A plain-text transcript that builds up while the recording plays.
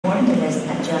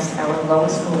lower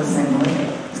school assembly.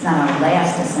 It's not our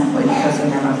last assembly because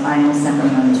we have our final assembly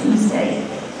on Tuesday.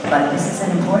 But this is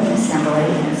an important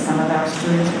assembly, and some of our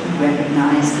students will be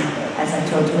recognized, as I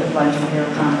told you at lunch, for their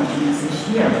accomplishments this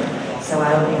year. So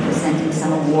I will be presenting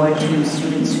some award to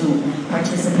students who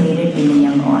participated in the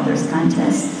Young Authors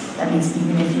Contest. That means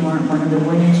even if you weren't one of the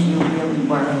winners, you really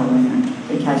were a winner,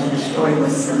 because your story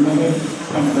was submitted,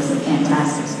 and it was a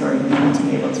fantastic story. You need to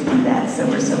be able to do that, so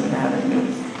we're so proud of you.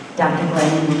 Dr.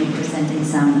 Glenn will be presenting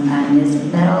some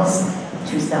medals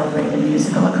to celebrate the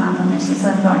musical accomplishments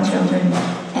of our children,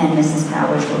 and Mrs.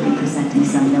 Powers will be presenting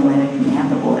some Noetic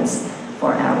Math Awards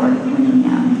for our winning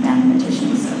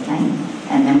mathematicians, okay?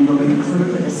 And then we'll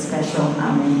conclude with a special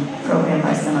program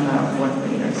by some of our fourth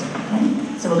graders,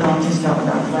 okay? So we're going to start with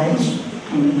our pledge,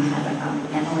 and we have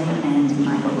Emily and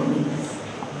Michael will lead us.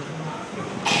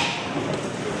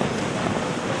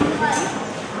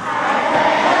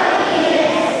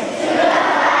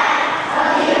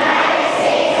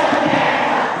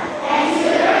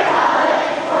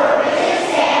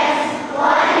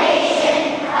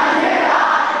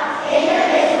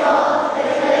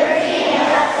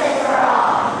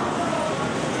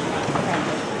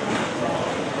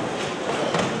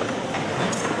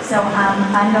 So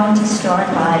I'm going to start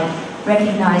by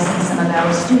recognizing some of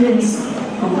our students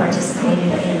who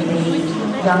participated in the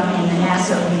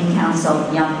Nassau Reading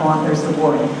Council Young Authors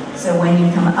Award. So when you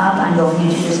come up, I'm going to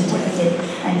issue your certificate,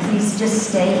 and please just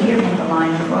stay here, make a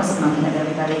line across, and I'll have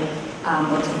everybody,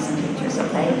 we'll take some pictures,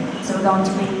 okay? So we're going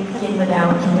to begin with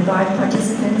our kindergarten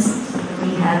participants.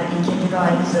 We have in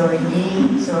kindergarten Zori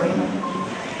Yee. Zori.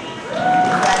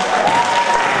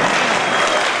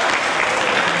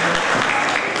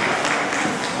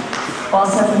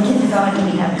 Also from kindergarten,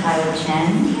 we have Kyla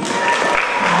Chen.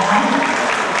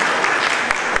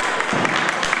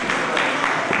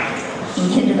 In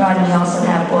kindergarten, we also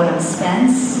have Autumn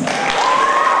Spence.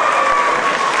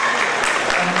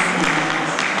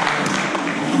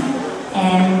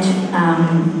 And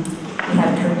we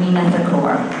have Karina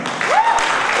Thakor.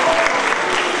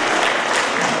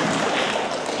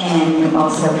 And we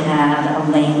also have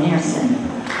Elaine Nerson.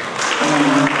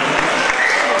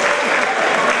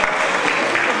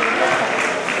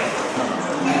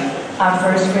 Our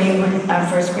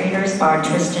first graders are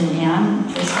Tristan Young.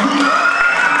 Tristan.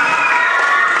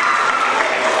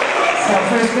 So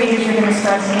first graders, you're going to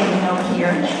start standing over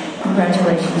here.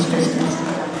 Congratulations, Tristan.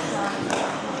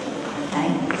 Okay.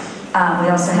 We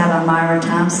also have Amara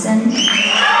Thompson. You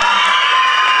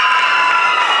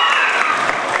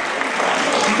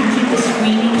can keep the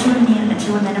screening to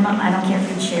a minimum. I don't care if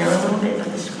you chair a little bit,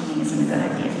 but the screening isn't a good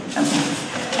idea. Okay.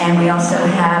 And we also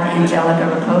have Angelica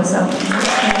Raposo.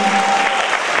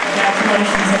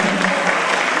 Congratulations.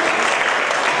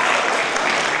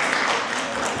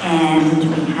 And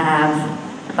we have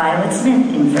Violet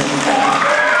Smith in first grade.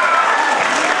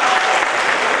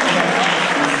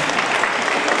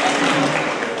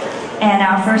 And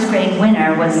our first grade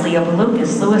winner was Leo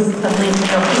Belucas. Leo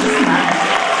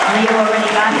already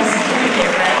got his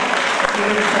certificate, right? You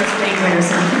were the first grade winner,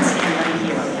 so you can stand right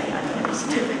here. Okay, I have a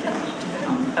certificate.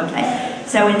 Okay.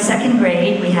 So in second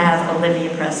grade, we have Olivia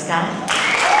Prescott.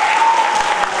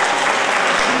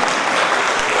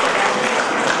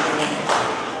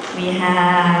 We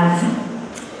have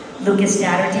Lucas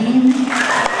Datterdine.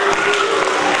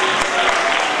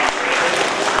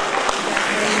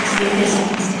 Lucas, you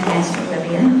can stand next to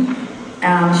Olivia.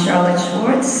 Charlotte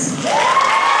Schwartz.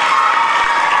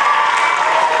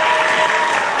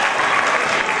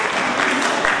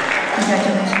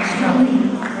 Congratulations, Charlotte.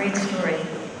 Great story.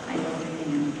 I love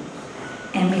reading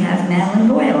it. And we have Madeline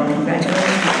Boyle.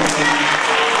 Congratulations,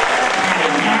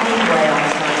 Madeline Boyle.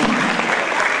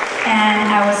 And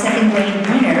our second grade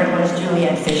winner was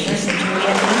Juliet Fisher. So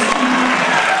Juliet,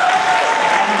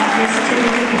 I have your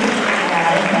certificate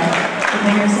about it, but the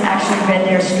winners actually read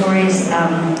their stories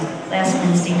last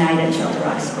Wednesday night at Shelter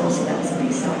Rock School, so that was a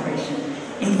big celebration.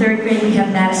 In third grade, we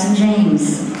have Madison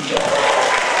James.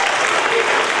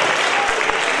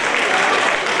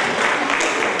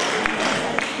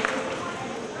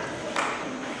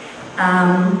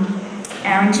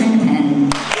 Aaron Chinpen.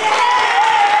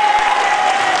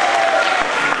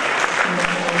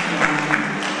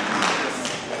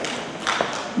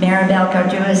 Maribel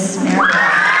Carduas. Maribel.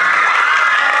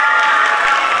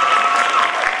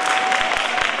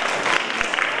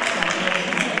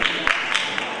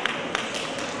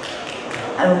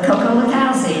 Coco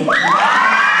Latowski.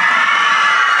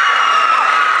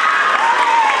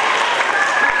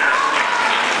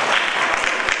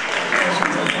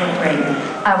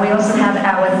 We also have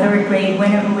our third grade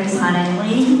winner, who is Hanan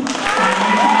Lee.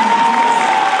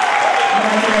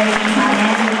 Congratulations,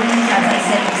 Hanan.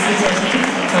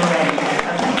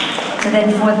 And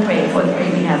then fourth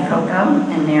grade we have Coco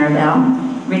and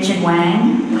Maribel, Richard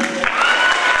Wang,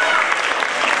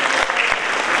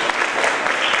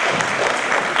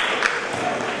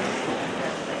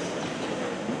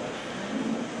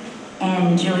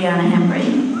 and Juliana Hembry.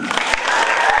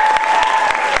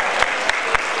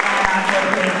 And our fourth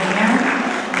grade winner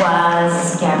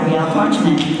was Gabrielle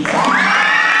Parchment.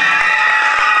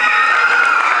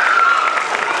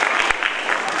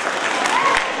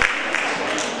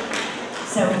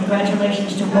 So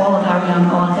congratulations to all of our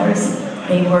young authors.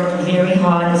 They work very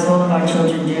hard, as all of our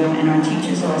children do, and our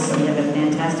teachers also. We have a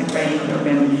fantastic writing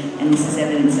program, and this is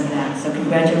evidence of that. So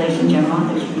congratulations, young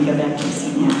authors. You can go back to your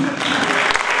seat now.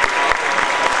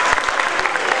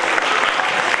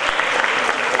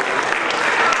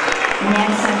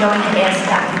 Next, I'm going to ask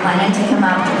Dr. Lennon to come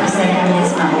up to present the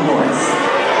NISMA Awards.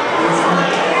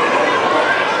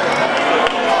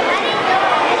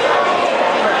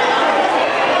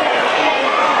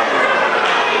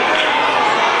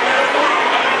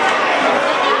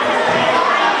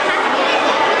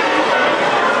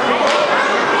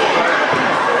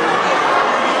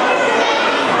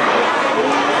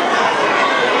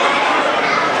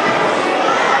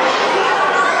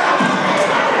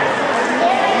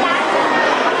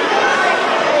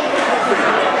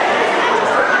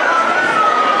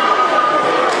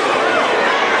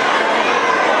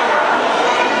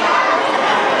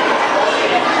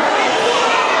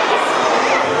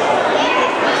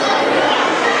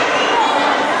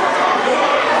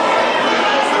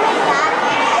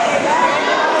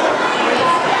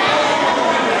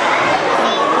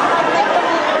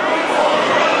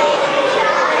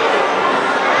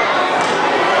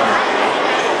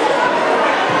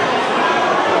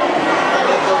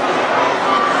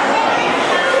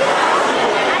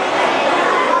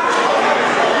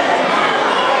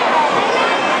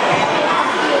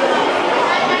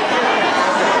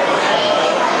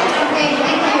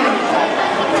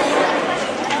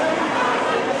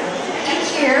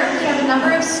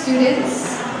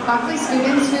 Buckley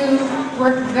students who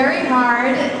work very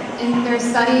hard in their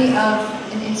study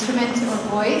of an instrument or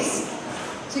voice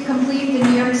to complete the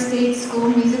New York State School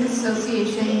Music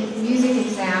Association music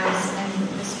exams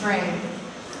in the spring.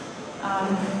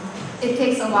 It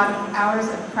takes a lot of hours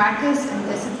of practice and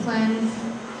discipline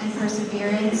and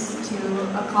perseverance to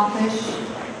accomplish,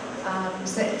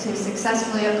 to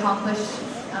successfully accomplish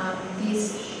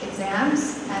these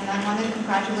exams, and I want to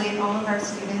congratulate all of our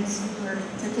students who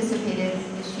participated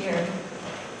this year.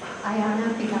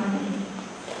 Ayana Bigani.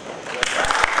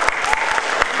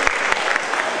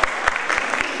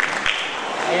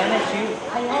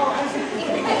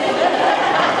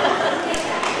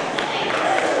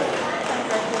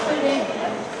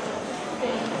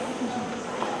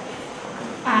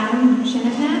 Adam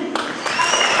Shinahan.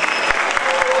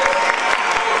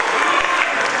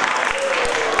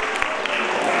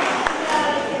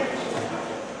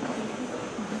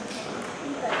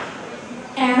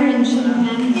 Aaron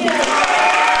Shinahan.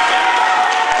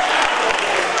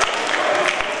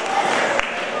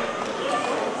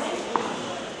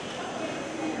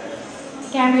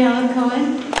 Gabriella Cohen.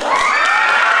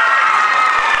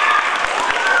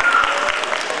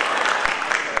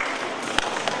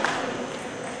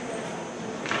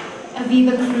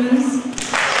 Aviva Cruz.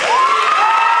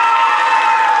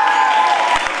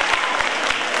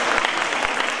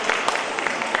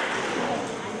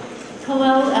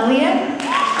 Khalil Elliott.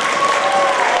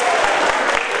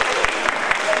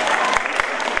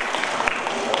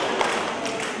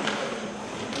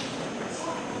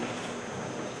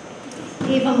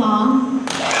 Ava Long.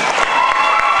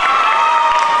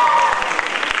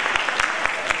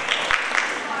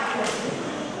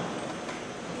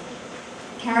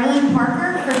 Carolyn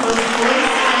Parker for both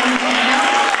voice and piano.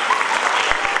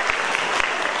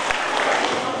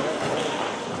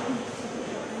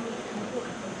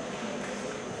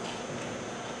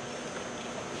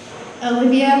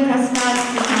 Olivia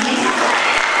Prescott-Spitani.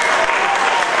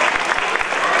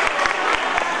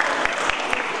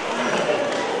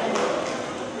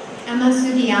 Emma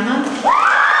Sugiyama.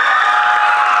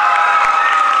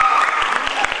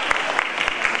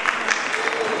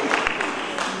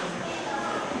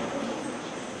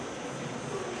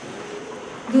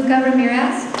 Luca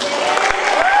Ramirez.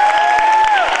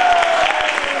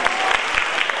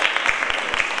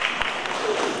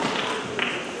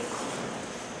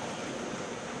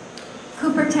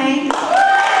 Cooper Tang.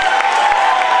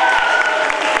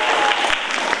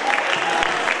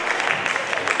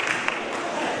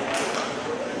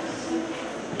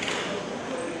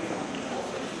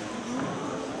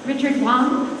 Richard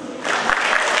Wong.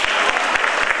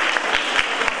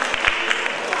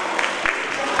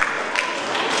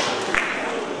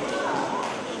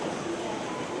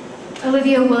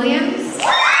 Olivia Williams.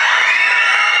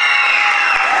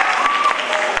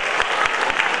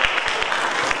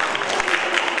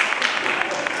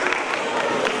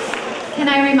 Can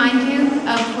I remind you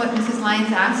of what Mrs. Lyons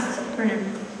asked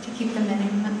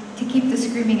to keep the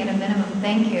screaming at a minimum?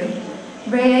 Thank you.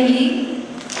 Rhea Yee.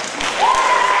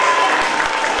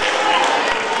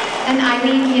 And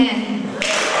Eileen Yin.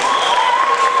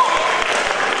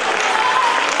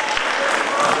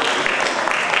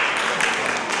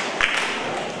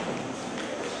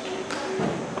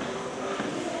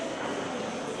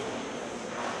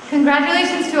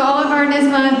 Congratulations to all of our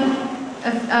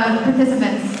NYSSMA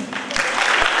participants.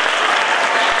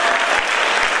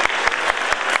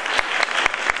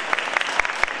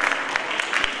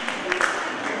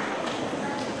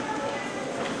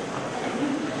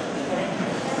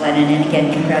 And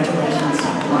again, congratulations to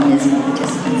all NYSSMA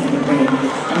participants in the grade.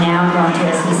 And now I'm going to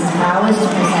ask Mrs. Powers to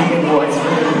present rewards for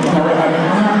the Noah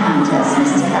Editorial Contest.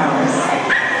 Mrs. Powers.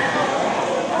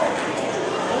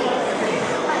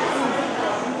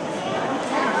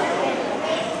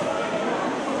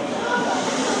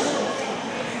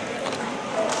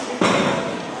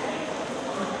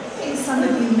 Some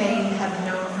of you may have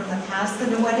known from the past, the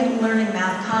Noetic Learning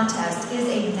Math Contest is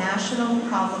a national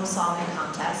problem-solving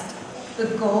contest. The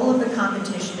goal of the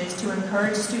competition is to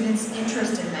encourage students'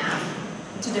 interest in math,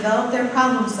 to develop their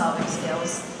problem-solving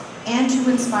skills, and to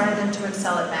inspire them to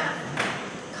excel at math.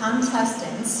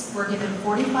 Contestants were given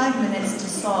 45 minutes to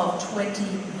solve 20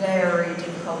 very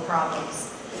difficult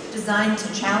problems, designed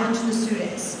to challenge the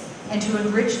students and to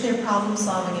enrich their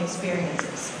problem-solving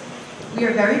experiences. We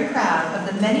are very proud of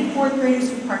the many fourth graders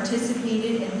who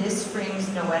participated in this spring's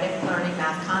Noetic Learning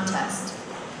Math Contest.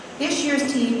 This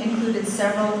year's team included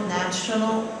several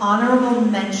National Honorable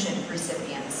Mention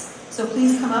recipients. So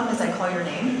please come up as I call your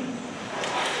name.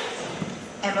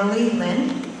 Emily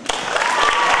Lynn.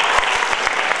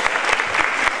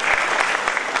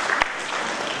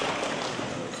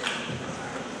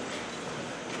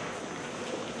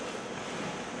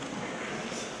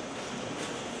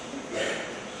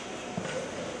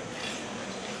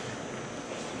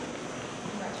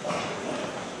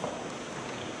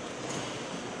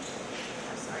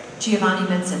 Giovanni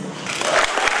Benson.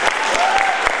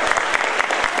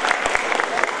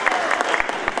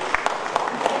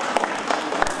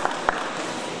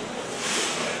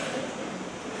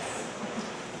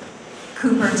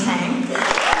 Cooper Tang.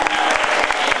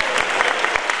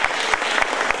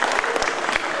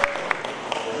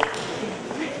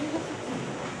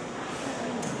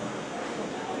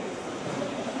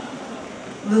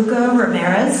 Luca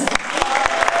Ramirez.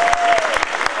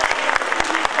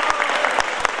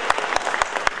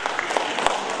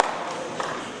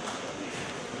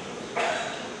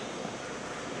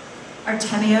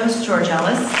 Artemios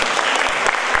Georgelis.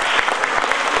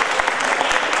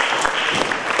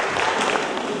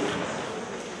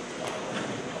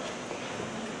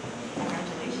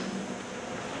 Congratulations.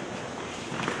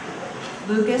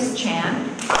 Lucas Chan.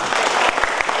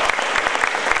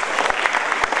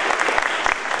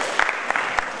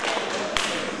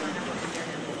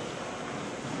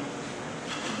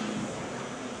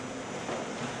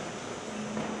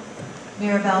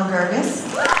 Mirabelle Gerges.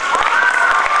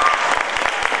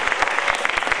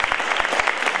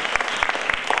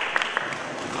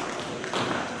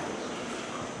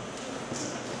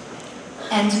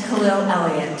 And Khalil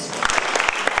Elliott.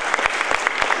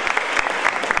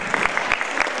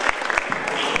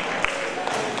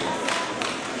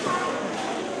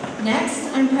 Next,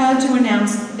 I'm proud to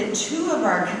announce that two of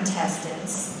our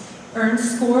contestants earned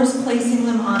scores placing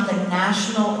them on the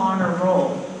National Honor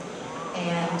Roll.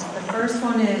 And the first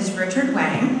one is Richard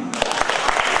Wang.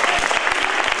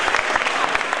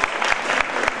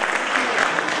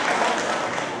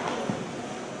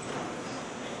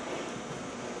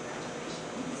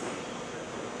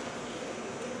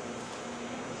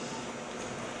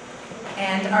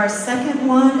 And our second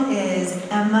one is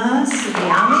Emma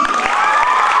Sugiyami.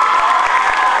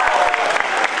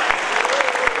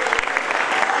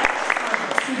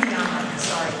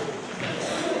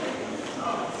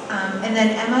 And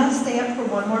then Emma, stay up for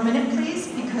one more minute, please,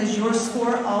 because your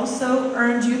score also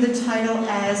earned you the title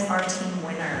as our team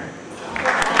winner.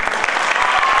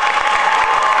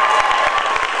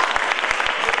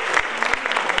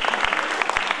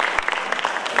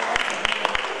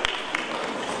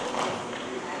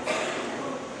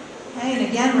 And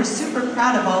again, we're super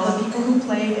proud of all the people who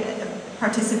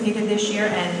participated this year,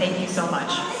 and thank you so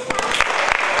much.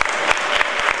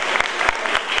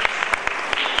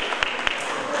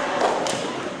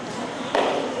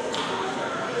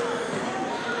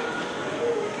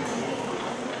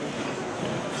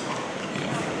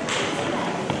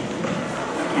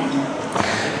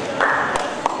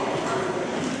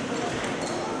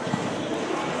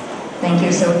 Thank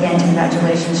you. So again,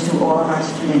 congratulations to all of our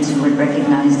students who were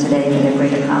recognized today for their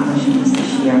great accomplishments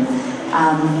this year.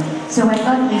 So I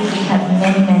thought we have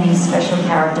many, many special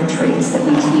character traits that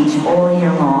we teach all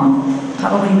year long.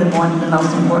 Probably the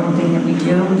most important thing that we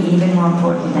do, even more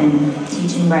important than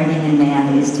teaching writing and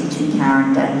math, is teaching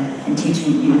character and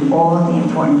teaching you all of the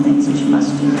important things that you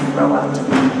must do to grow up to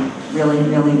be really,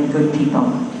 really good people.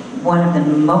 One of the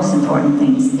most important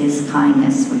things is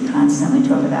kindness. We constantly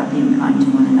talk about being kind to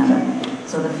one another.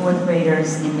 So the fourth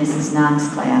graders in Mrs. Knox's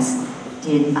class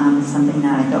did something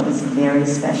that I thought was very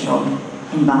special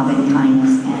involving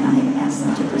kindness, and I asked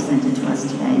them to present it to us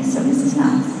today. So Mrs.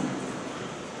 Knox.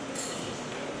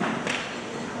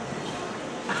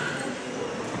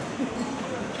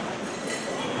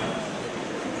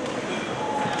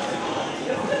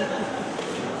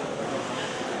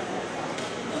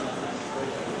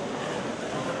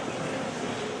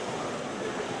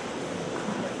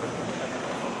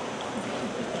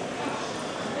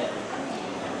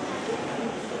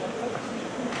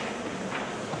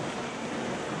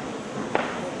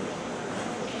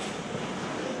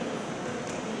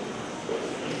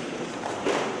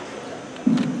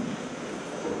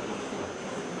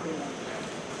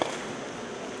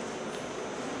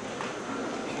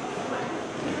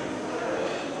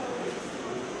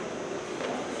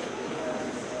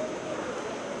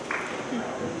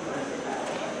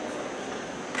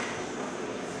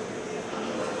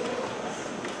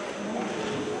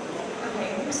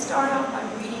 Start off by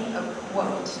reading a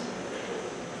quote.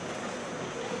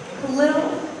 Khalil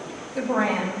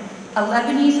Gibran, a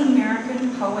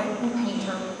Lebanese-American poet and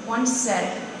painter, once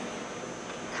said,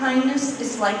 "Kindness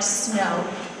is like snow.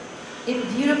 It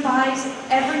beautifies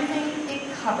everything it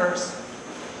covers."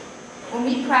 When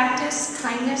we practice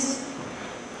kindness,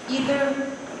 either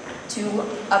to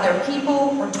other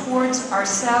people or towards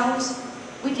ourselves,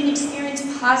 we can experience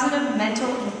positive mental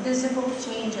and physical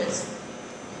changes.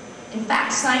 In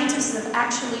fact, scientists have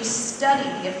actually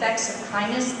studied the effects of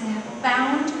kindness and have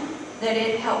found that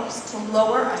it helps to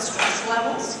lower our stress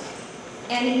levels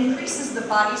and increases the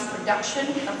body's production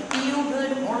of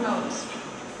feel-good hormones.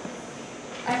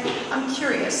 I'm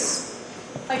curious,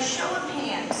 by show of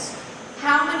hands,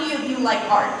 how many of you like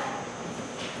art?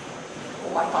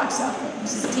 Oh, I thought so.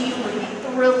 Mrs. D would be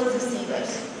thrilled to see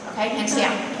this. Okay, hands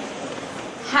down.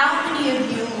 How many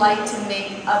of you like to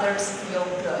make others feel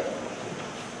good?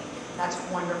 That's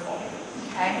wonderful,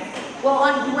 okay? Well,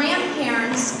 on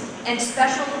Grandparents and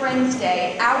Special Friends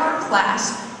Day, our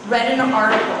class read an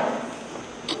article,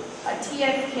 a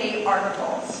TFK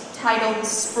article, titled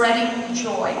Spreading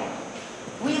Joy.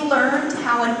 We learned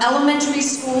how an elementary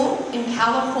school in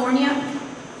California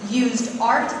used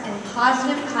art and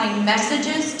positive, kind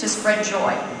messages to spread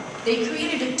joy. They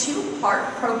created a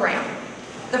two-part program.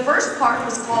 The first part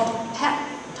was called Pep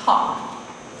Talk.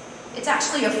 It's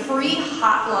actually a free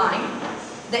hotline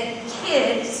that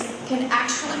kids can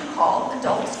actually call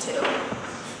adults to.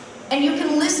 And you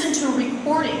can listen to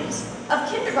recordings of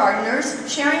kindergartners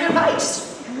sharing advice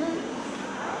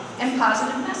and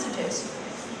positive messages.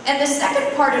 And the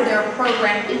second part of their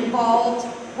program involved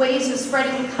ways of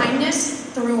spreading kindness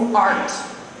through art.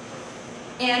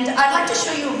 And I'd like to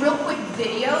show you a real quick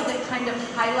video that kind of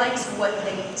highlights what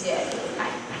they did. Okay.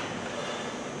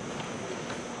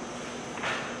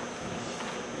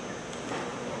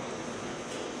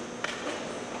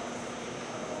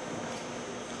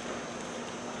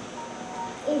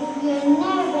 If you're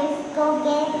nervous, go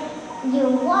get your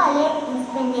wallet and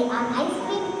spend it on ice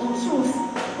cream and shoes.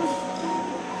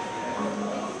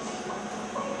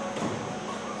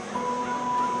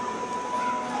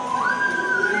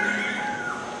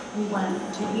 We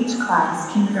went to each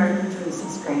class, kindergarten through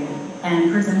 6th grade,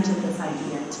 and presented this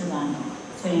idea to them,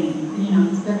 saying, you know,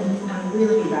 it's been a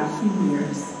really rough few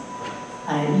years.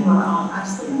 You are all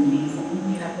absolutely amazing.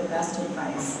 You have the best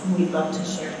advice, and we'd love to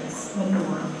share this with the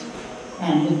world.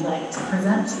 And we'd like to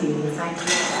present to you this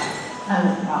idea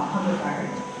about public art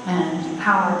and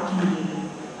how art can be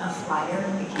a flyer,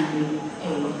 it can be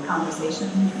a conversation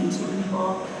between two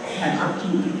people, and art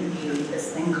can even be this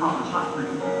thing called a hot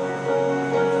room.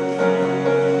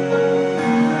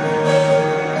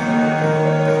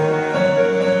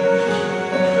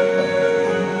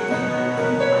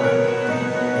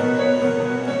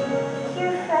 If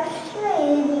you're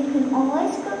frustrated, you can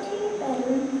always go to your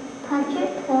bedroom, punch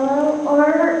your pillow,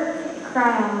 or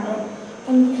cry on it,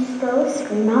 and just go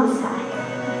scream outside.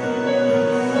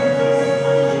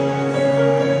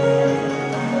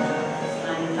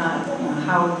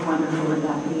 How wonderful would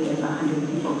that be if 100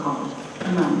 people called?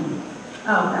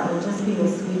 Oh, that would just be the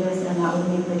sweetest, and that would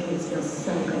make the kids feel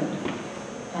so good.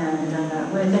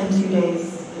 And within 2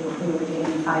 days, we were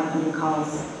getting 500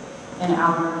 calls an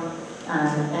hour,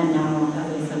 and now,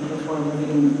 as I said before, we're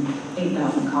getting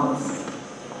 8,000 calls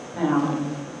an hour.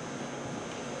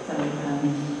 So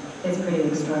it's pretty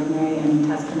extraordinary and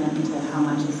testament to how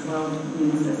much this world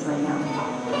needs this right now.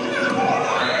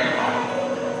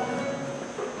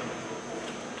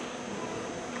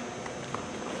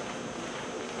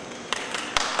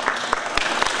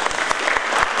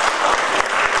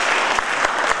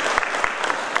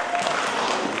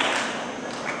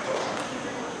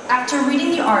 After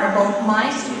reading the article, my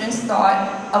students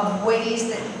thought of ways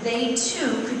that they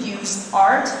too could use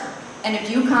art and a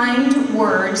few kind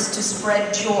words to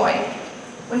spread joy.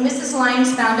 When Mrs.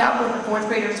 Lyons found out what the fourth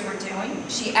graders were doing,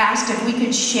 she asked if we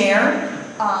could share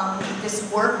this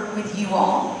work with you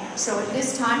all. So at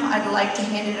this time, I'd like to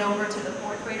hand it over to the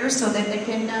fourth graders so that they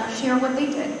can share what they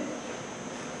did.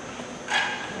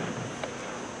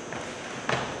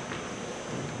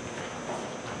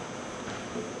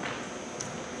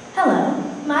 Hello,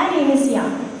 my name is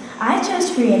Siana. I chose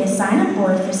to create a sign-up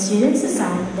board for students to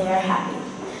sign when they are happy.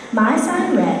 My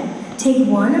sign read, take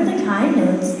one of the kind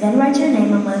notes, then write your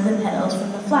name on one of the petals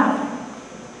from the flower.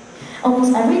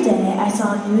 Almost every day, I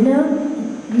saw a new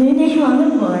name on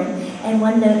the board and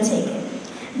one note taken.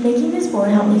 Making this board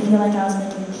helped me feel like I was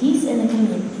making peace in the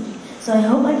community, so I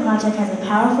hope my project has a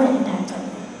powerful impact on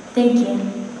you. Thank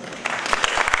you.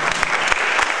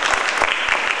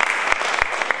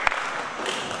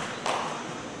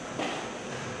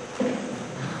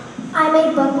 I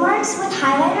made bookmarks with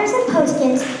highlighters and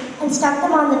Post-its and stuck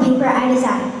them on the paper I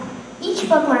designed. Each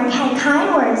bookmark had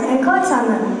kind words and quotes on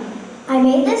them. I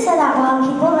made this so that while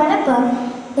people read a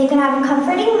book, they could have a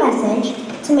comforting message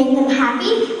to make them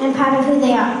happy and proud of who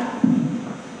they are.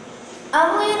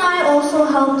 Emily and I also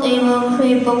helped Ava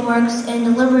create bookmarks and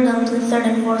deliver them to 3rd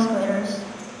and 4th graders.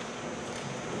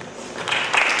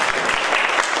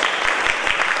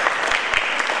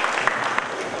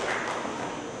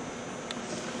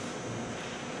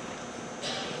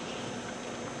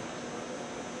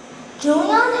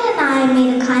 Juliana and I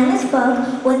made a kindness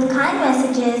book with kind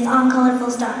messages on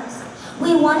colorful stars.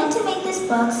 We wanted to make this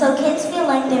book so kids feel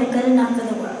like they're good enough for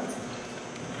the world.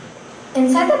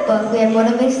 Inside the book, we had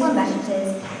motivational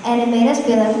messages, and it made us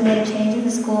feel like we made a change in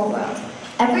the school world.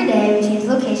 Every day, we changed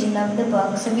the location of the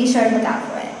book, so be sure to look out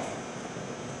for it.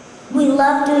 We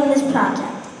love doing this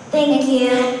project. Thank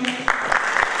you.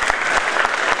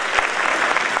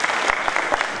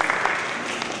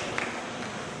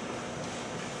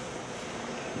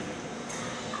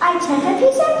 I took a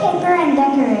piece of paper and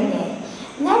decorated it.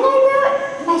 Then I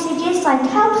wrote messages like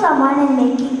help someone and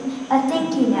making a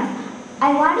thank you note.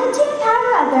 I wanted to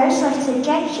empower others with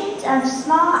suggestions of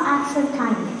small acts of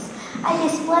kindness. I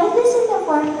displayed this in the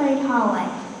 4th grade hallway.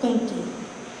 Thank you.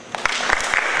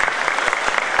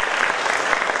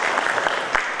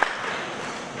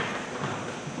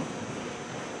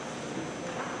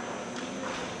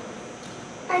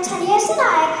 Artenius and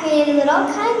I created little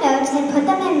kind notes and put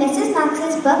them in Mrs.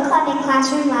 Knox's book club and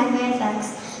classroom library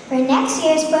books for next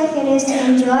year's 4th graders to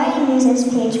enjoy and use as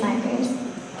page markers.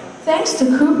 Thanks to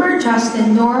Cooper,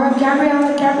 Justin, Nora,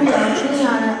 Gabrielle,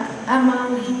 Juliana,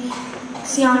 Emily,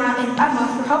 Siana, and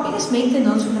Emma for helping us make the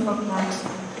notes for the bookmarks.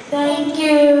 Thank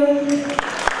you.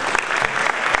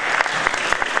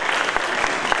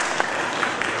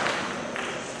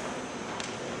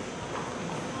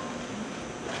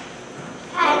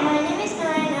 Hi, my name is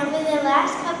Nora, and over the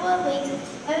last couple of weeks,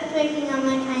 I was working on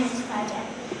my kindness project.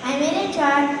 I made a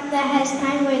jar that has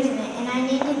kind words in it, and I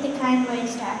named it the Kind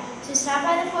Words Jar. So stop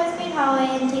by the 4th grade hallway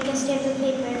and take a strip of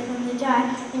paper from the jar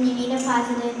when you need a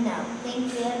positive note.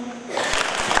 Thank you.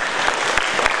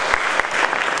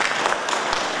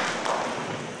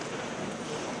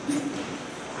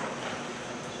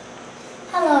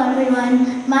 Hello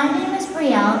everyone, my name is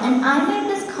Brielle and I made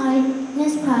this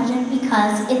kindness project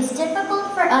because it's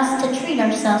difficult for us to treat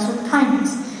ourselves with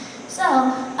kindness. So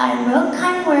I wrote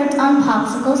kind words on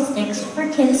popsicle sticks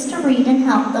for kids to read and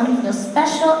help them feel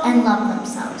special and love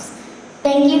themselves.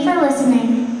 Thank you for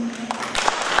listening.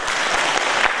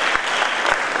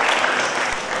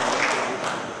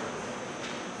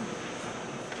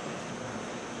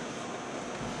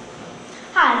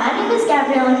 Hi, my name is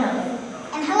Gabriella Kelly.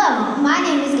 And hello, my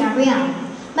name is Gabrielle.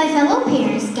 My fellow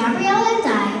peers, Gabrielle and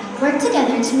I, worked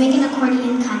together to make an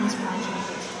accordion kindness project.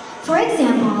 For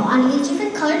example, on each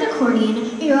different colored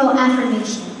accordion, we wrote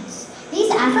affirmations.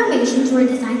 These affirmations were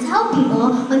designed to help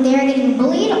people when they are getting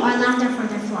bullied or laughed at for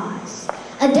their flaws.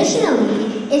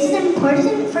 Additionally, it's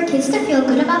important for kids to feel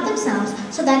good about themselves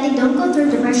so that they don't go through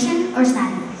depression or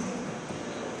sadness.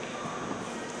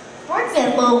 For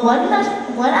example, example,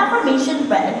 one affirmation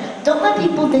read, "Don't let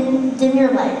people dim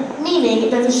your light," meaning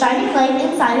there's a shining light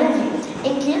inside of you,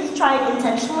 and kids try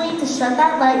intentionally to shut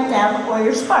that light down or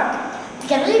your spark.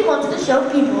 Together we wanted to show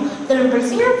people that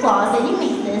embracing your flaws and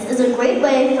uniqueness is a great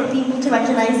way for people to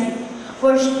recognize you.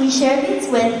 We shared these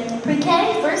with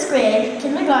pre-K, first grade,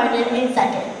 kindergarten, and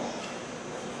second.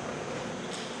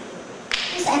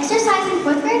 This exercise in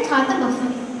 4th grade taught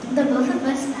the both of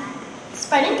us that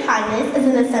spreading kindness is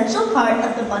an essential part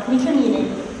of the Buckley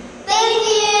community. Thank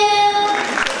you!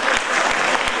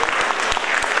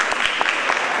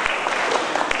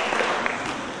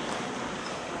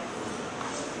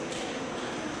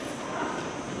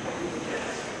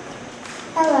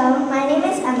 Hello, my name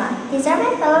is Emma. These are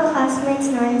my fellow classmates,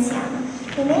 Nora and Sienna.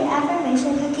 We made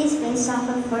affirmation cookies based off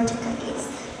of fortune cookies.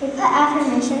 We put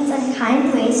affirmations and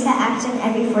kind ways to act in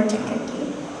every fortune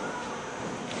cookie.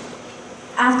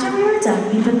 After we were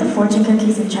done, we put the fortune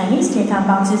cookies in Chinese takeout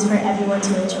boxes for everyone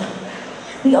to enjoy.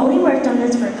 We only worked on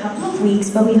this for a couple of weeks,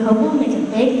 but we hope it will make a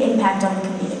big impact on the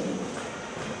community.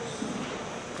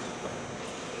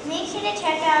 Make sure to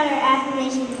check out our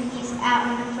affirmation cookies out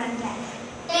on the front desk.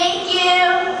 Thank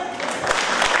you!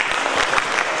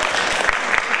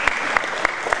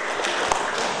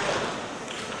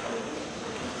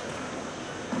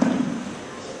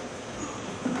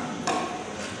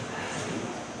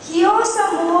 Here are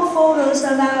some more photos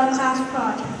of our class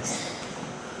projects.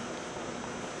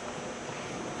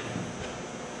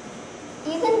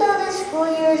 Even though this school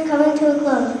year is coming to a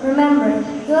close, remember,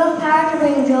 you have power to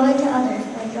bring joy to others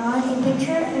by drawing a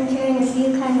picture and sharing a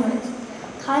few kind words.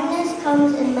 Kindness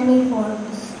comes in many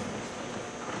forms.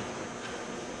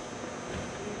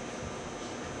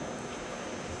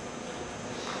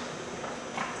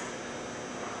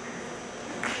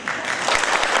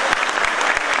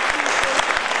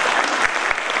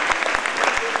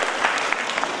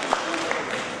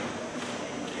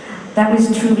 That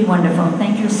was truly wonderful.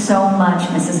 Thank you so much,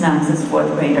 Mrs. Knox's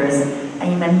 4th graders. I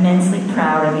am immensely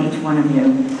proud of each one of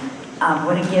you.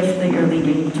 What a gift that you're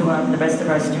leaving to the rest of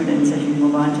our students as you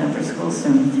move on to upper school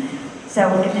soon.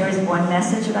 So if there is one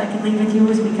message that I could leave with you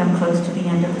as we come close to the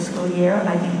end of the school year,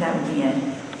 I think that would be it.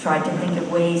 Try to think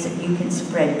of ways that you can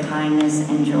spread kindness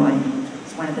and joy.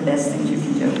 It's one of the best things you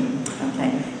can do.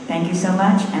 Okay, thank you so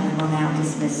much, and we will now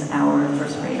dismiss our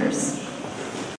first graders.